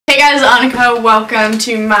guys, Annika. Welcome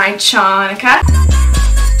to my Annika.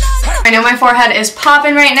 I know my forehead is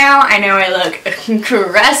popping right now. I know I look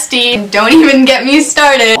crusty. Don't even get me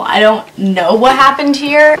started. I don't know what happened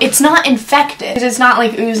here. It's not infected. It's not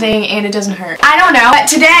like oozing and it doesn't hurt. I don't know. But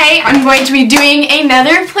today I'm going to be doing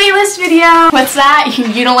another playlist video. What's that?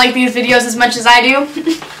 You don't like these videos as much as I do?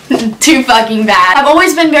 Too fucking bad. I've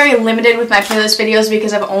always been very limited with my playlist videos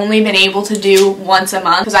because I've only been able to do once a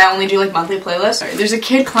month because I only do like monthly playlists. Sorry, there's a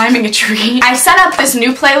kid climbing a tree. I set up this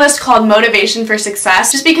new playlist called Motivation for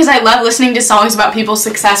Success just because I love listening to songs about people's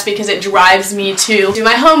success because it drives me to do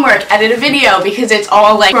my homework, edit a video because it's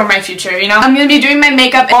all like for my future, you know? I'm gonna be doing my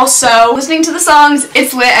makeup also, listening to the songs.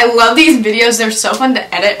 It's lit. I love these videos. They're so fun to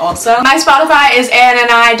edit also. My Spotify is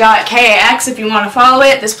anni.kax if you want to follow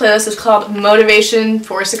it. This playlist is called Motivation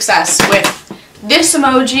for Success with this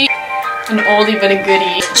emoji, an oldie but a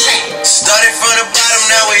goodie. Started from the bottom,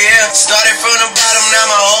 now we're here. Started from the bottom, now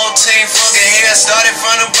my whole team fucking here. Started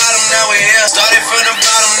from the bottom, now we're here. Started from the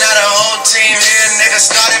bottom, now the whole team here. Nigga,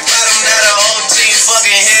 started bottom, now the whole team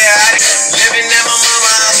fucking here. Living at my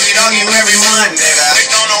mama's house, we dog you every month, nigga. I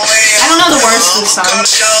don't know the words to the song. And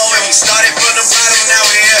we started from the bottom, now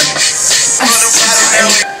we're here. From the bottom, now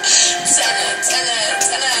we're here.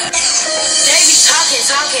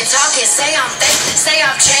 Talking, say I'm fake, say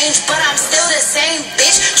I've changed, but I'm still the same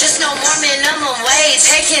bitch. Just no more minimum wage.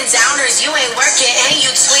 Taking downers, you ain't working and you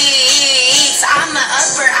tweets. I'm an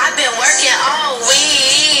upper, I've been working all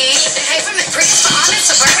week. Hey, from the bricks to honest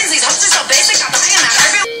suburbans, these hoes are so basic, I'm buying that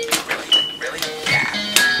urban. Really? Yeah.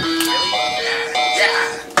 Really? Yeah.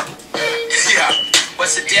 Yeah.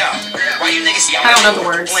 What's the deal? Why you niggas see? I don't know the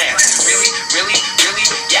words. Really?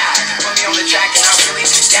 Yeah. Put me on the track and I really,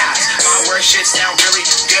 yeah. My worst shit sound really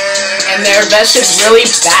good. And their best shit's really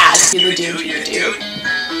bad. You do. Really?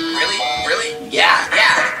 Yeah.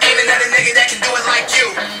 Ain't another nigga that can do it like you.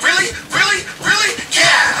 Really?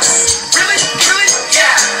 Yeah. Really? Yeah. Really?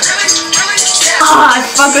 Yeah. Ah, I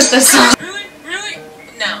fuck with this song. Really?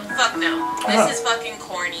 No, fuck no. This is fucking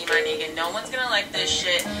corny, my nigga. No one's gonna like this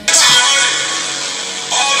shit.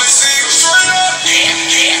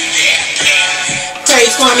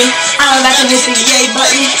 Praise for me. I'm about to hit the yay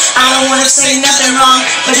button. I don't wanna say nothing wrong,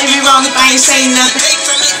 but it'd be wrong if I ain't saying nothing.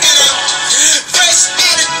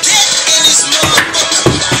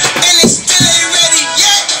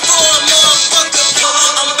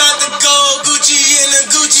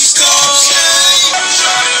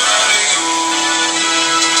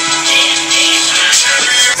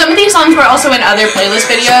 Some of these songs were also in other playlist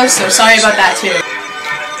videos, so sorry about that too.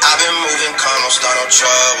 I've been moving calm, don't start no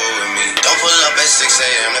trouble with me. Don't pull up at 6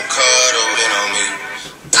 a.m. to cuddle in on me.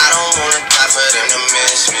 I don't wanna die for them to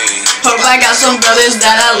miss me. Hope I got some brothers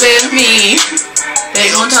that outlive me. They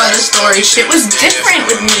gon' tell the story. Shit was different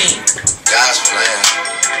with me. God's plan.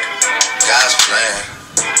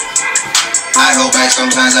 I go back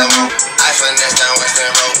sometimes I won't. I finesse down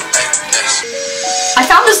Western Road. I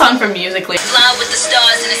found this song from Musical.ly. Fly with the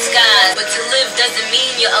stars in the sky, but to live doesn't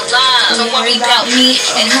mean you're alive. Don't worry about me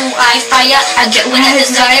and who I fire. I get when I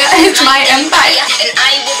desire. It's my empire, and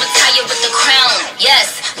I will retire with the crown.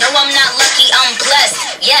 Yes, no, I'm not lucky, I'm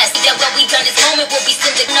blessed. Yes, that what we done this moment will be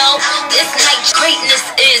sent to know. This night greatness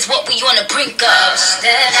is what we on the brink of.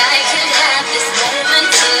 That I can have this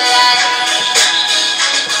moment to life.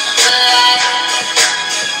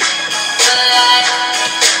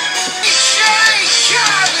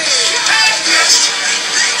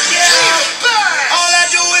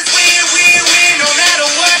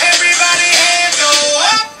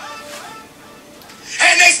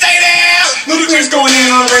 Going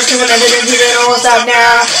in on the verse, when I didn't do it, all stop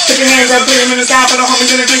now. Put your hands up, put them in the sky, put the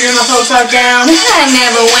homies in the trigger and the folks up down. I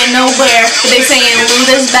never went nowhere, but they saying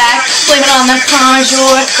loot is back. Blame it on the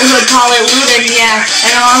conjure, we would call it looting, yeah.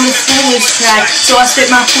 And I'm on this foolish track, so I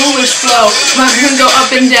spit my foolish flow. My gun go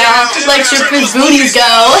up and down, like strippers' booties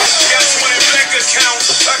go.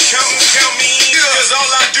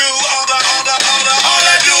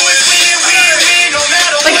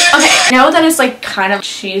 I know that it's like kind of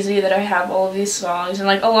cheesy that I have all of these songs and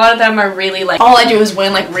like a lot of them are really like all I do is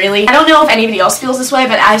win, like really. I don't know if anybody else feels this way,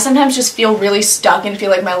 but I sometimes just feel really stuck and feel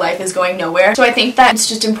like my life is going nowhere. So I think that it's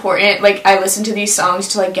just important, like I listen to these songs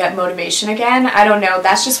to like get motivation again. I don't know,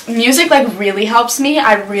 that's just, music like really helps me.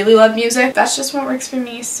 I really love music. That's just what works for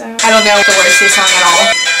me, so I don't know the words to the song at all.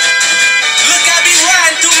 Look, I be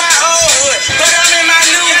riding through my old hood, but I'm in my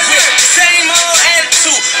new whip. Same old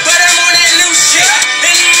attitude, but I'm on that new shit.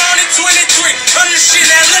 And you on the 23, on the shit.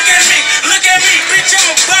 Now look at me, bitch, I'm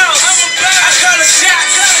a boss. I call a shot.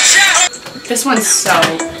 This one's so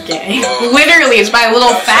gay. Literally, it's by a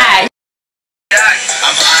little fag.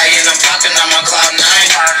 I'm high and I'm popping, I'm on cloud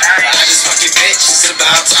 9.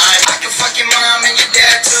 can fuck your mom and your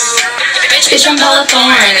dad too. Bitch, I'm Bella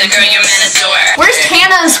Thorne. The girl your man adore. Where's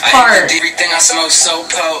Hannah's part? Everything I smoke so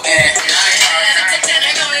potent.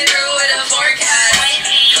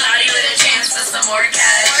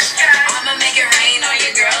 I'ma make it rain on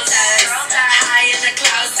your girl's ass. High in the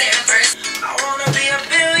clouds, sitting first. I wanna be a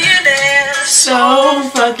billionaire. So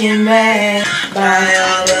fucking bad. Buy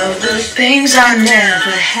all of the things I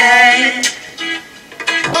never had.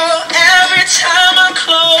 Oh, every time I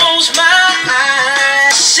close my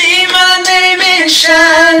eyes, see my name in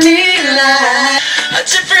shining light. A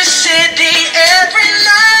different city every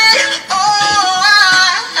night. Oh,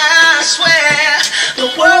 I swear the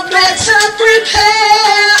world better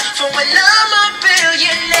prepare for when I'm a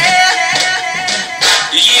billionaire.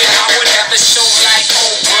 Yeah, I would have a show like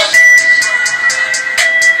Oprah.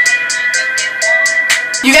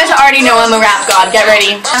 You guys already know I'm a rap god. Get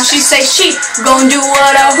ready. Now she say she gon' do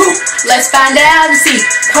what a hoop. Let's find out and see.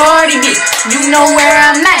 Cardi B, you know where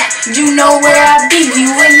I'm at. You know where I be.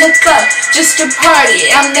 You in the club just to party.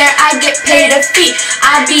 I'm there, I get paid a fee.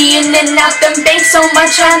 I be in and out them banks so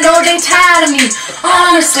much I know they tired of me.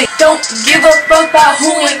 Honestly, don't give a fuck about who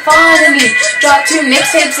ain't fond of me. Drop 2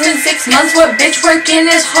 mixtapes in 6 months. What bitch working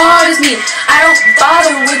as hard as me? I don't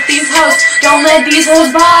bother with these hoes. Don't let these hoes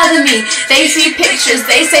bother me. They see pictures,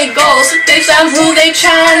 they say goals. Bitch, I'm who they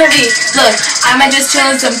tryna be. Look, I might just chill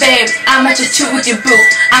with some babe. I might just chew with your boo.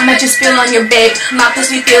 I might just spill on your babe. My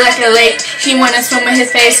pussy feel like a lake. He wanna swim with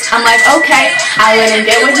his face. I'm like, okay, I let him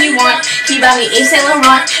get what he want. He bought me Yves Saint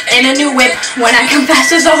Laurent and a new whip. When I come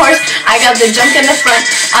fast as a horse, I got the junk in the front.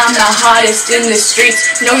 I'm the hottest in the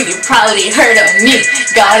streets. Know you probably heard of me.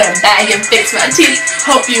 Got a bag and fix my teeth.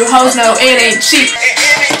 Hope you hoes know it ain't cheap. And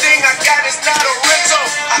anything I got is not a rental.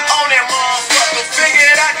 I own that motherfucker.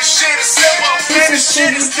 Figured out this shit is simple. This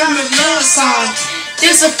shit is from the love song.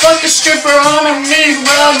 This a fucking stripper on a mean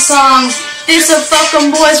rug song. This a fucking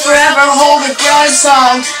boys forever hold a grudge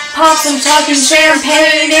song. Pops and talking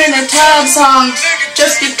champagne in a tub song.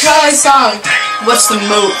 Just because song. What's the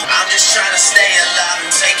move? I'm just trying to stay alive and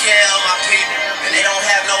take care of my people. And they don't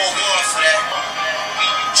have no award for that.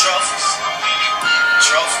 Trophies.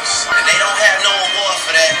 And they don't have no award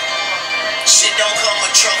for that. Shit don't come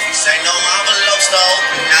with trophies. Ain't no envelopes to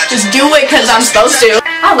open. Just do it cause I'm supposed to.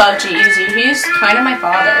 I love G-Eazy. He's kind of my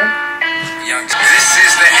father. This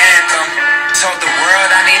is the anthem. Told the world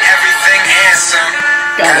I need everything handsome.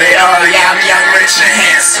 Got it all, yeah, I'm young, rich and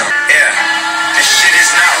handsome. Yeah, this shit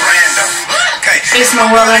is not random. Okay. It's my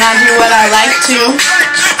world and I do what I like to.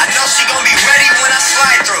 I know she gon' be ready when I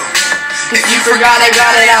slide through. If you forgot I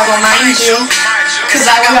got it, I'll remind you. Cause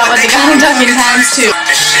I forgot what they got in Dunkin' times too.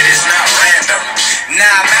 This shit is not random.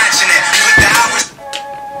 Now imagine it. Put the hours.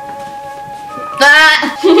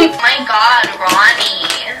 Oh my god, Ronnie.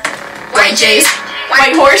 White J's,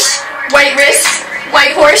 white horse, white wrist,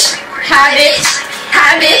 white horse, habits,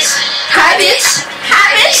 habits, habits,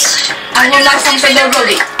 habits. I will not come for the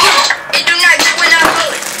rollie. It do not get when I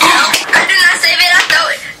roll it. I do not save it, I throw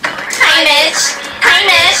it. Highness,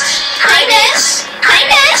 highness, highness,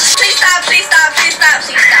 highness. Please stop, please stop, please stop,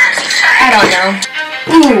 please stop, please stop. I don't know.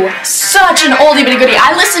 Ooh, such an oldie but a goodie.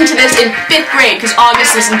 I listened to this in 5th grade because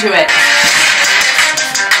August listened to it.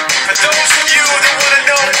 For those of you that wanna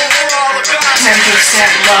know what we're all about. 10%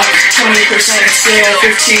 luck, 20% skill,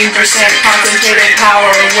 15% concentrated power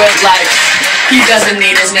with life. He doesn't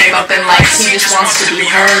need his name up in lights, he just wants to be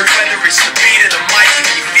heard. Whether it's the beat of the mic,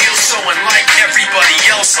 you feel so unlike everybody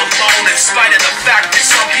else alone. In spite of the fact that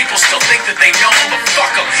some people still think that they know, but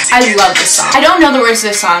fuck them. I love this song. I don't know the words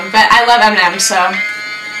to this song, but I love Eminem, so.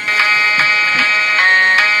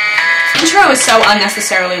 Intro is so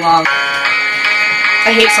unnecessarily long.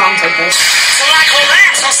 I hate songs like this. So I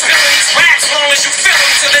collapse on spilling these raps. Long as you feel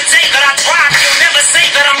them to the day that I drop, you'll never say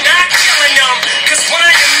that I'm not killing them. Cause when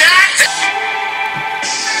I am not,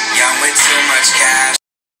 young with too much cash.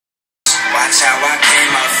 Watch how I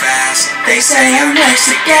came up fast. They say I'm next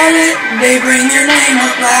to get it. They bring your name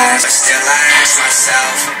up last. But still I ask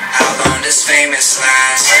myself, how long does famous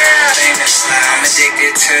last? Famous last. I'm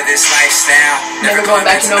addicted to this lifestyle. Never going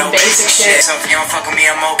back to no basic shit. So if you don't fuck with me,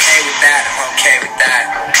 I'm okay with that. I'm okay with that.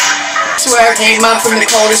 Swear I came up from the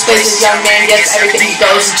coldest places. Young man gets everything he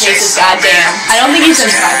goes and chases. Goddamn. I don't think he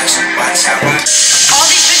says goddamn. Watch how I. All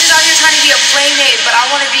these bitches out here trying to be a playmate, but I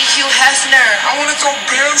wanna be Hugh Hefner. I wanna throw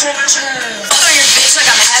bands on this head. Fuck on your bitch like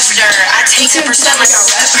I'm Hefner. I take 10% like I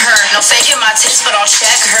rep her. No faking my tits, but I'll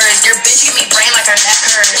check hers. Your bitch give me brain like her neck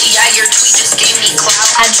hurt. Yeah, your tweet just gave me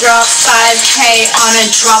clout. I drop 5K on a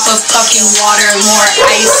drop of fucking water. More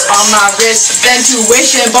ice on my wrist than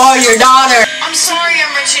tuition for your daughter. I'm sorry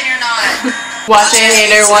I'm rich and you're not. Watch a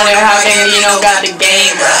hater wonder how can you know got the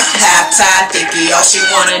game right. Half tie thicky, all she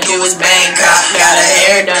wanna do is bang cop. Got her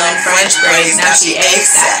hair done, French braids, now she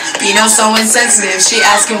aches that. You know so insensitive, she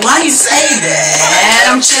asking why you say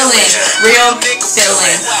that. I'm chillin', real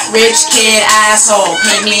feeling, rich kid asshole,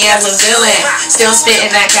 paint me as a villain. Still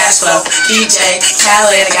spittin' that cash flow, DJ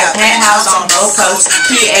Khaled, I got penthouse on both coasts.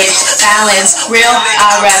 PH balance, real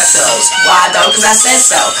I rap those. Why though? Cause I said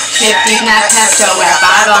so. Hip deep in that Pepto, rap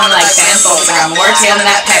I don't like fan folks. I got more tail than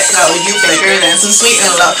that Petco. You bigger than some sweet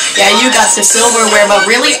and low. Yeah, you got the silverware, but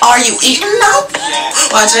really are you eating though?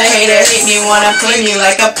 Watch a hater hate me, wanna play me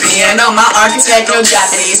like a piano. My architect, no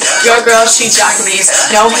Japanese. Your girl, she Japanese.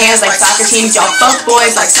 No hands like soccer teams. Y'all fuck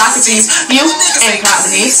boys like Socrates. You ain't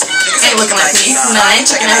Japanese. Ain't looking like me. No, I ain't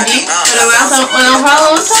checking that deep. But around no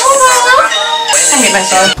problem. I hate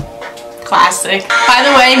myself. Classic. By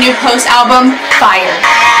the way, new post album, fire.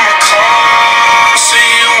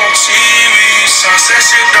 That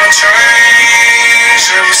shit done changed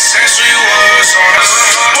ever since we was on a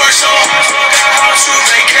work so hard, forgot how to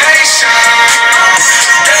vacation.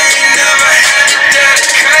 They never had the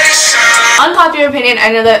dedication. Unpopular opinion, I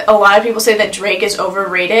know that a lot of people say that Drake is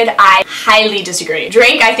overrated. I highly disagree.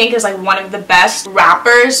 Drake, I think, is like one of the best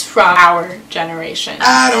rappers from our generation.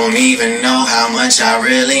 I don't even know how much I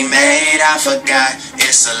really made. I forgot.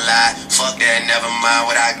 It's a lie. Fuck that, never mind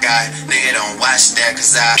what I got. Nigga, don't watch that,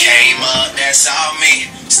 cause I came up, that's all me.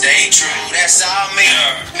 Stay true, that's all me.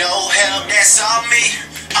 No help, that's all me.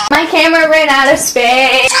 My camera ran out of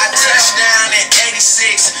space. I touched down in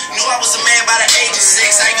 86. Knew I was a man by the age of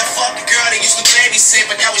 6. I even fucked a girl that used to babysit,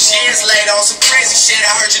 but that was years later on some crazy shit.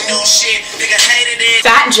 I heard your new shit. Nigga hated it.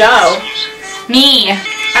 Fat Joe. Me.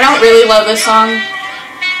 I don't really love this song.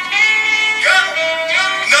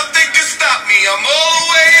 Nothing can stop me, I'm all the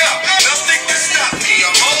way up. Nothing can stop me,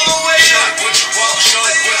 I'm all the way up. What you want, show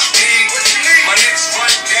what you need. My next run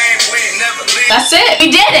game, we ain't never leave. That's it. We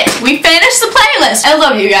did it. We finished the playlist. I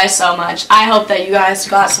love you guys so much. I hope that you guys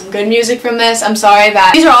got some good music from this. I'm sorry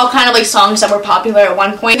that these are all kind of like songs that were popular at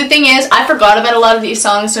one point. The thing is, I forgot about a lot of these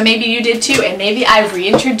songs, so maybe you did too, and maybe I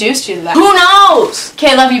reintroduced you to them. Who knows?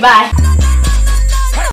 Okay, love you. Bye.